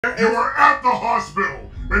You are at the hospital.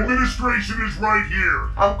 Administration is right here.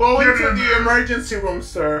 I'm going to the emergency room,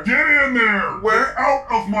 sir. Get in there. Get out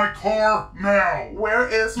of my car now. Where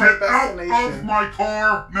is my destination? Get out of my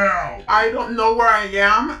car now. I don't know where I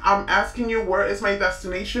am. I'm asking you where is my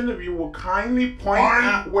destination. If you will kindly point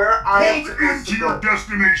at where I am supposed to go. Your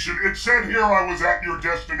destination. It said here I was at your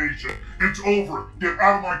destination. It's over. Get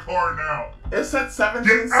out of my car now. It said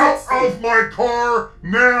 1760. Get out of my car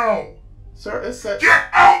now. Sir, it said... Get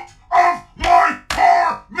out of my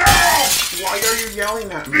car now! Why are you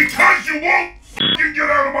yelling at me? Because you won't f***ing get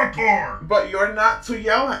out of my car! But you're not to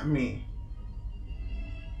yell at me.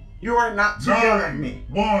 You are not to yell at me.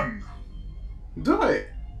 1. Do it.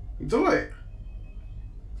 Do it.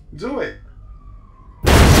 Do it.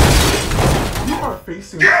 You are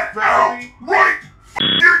facing Get out right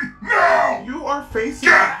f***ing now! You are facing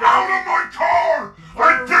Get out of my car!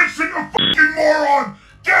 I'm facing a f***ing moron!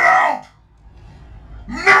 Get out!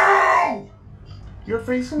 No! You're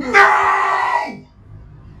facing No!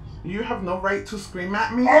 You have no right to scream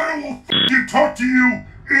at me? I will f***ing talk to you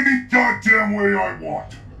any goddamn way I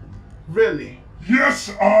want. Really? Yes,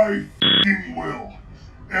 I f***ing will.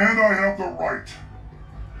 And I have the right.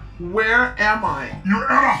 Where am I?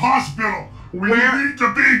 You're at a hospital. Where? You need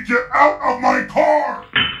to be. Get out of my car!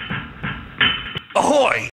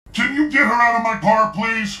 Ahoy! Can you get her out of my car,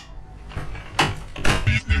 please?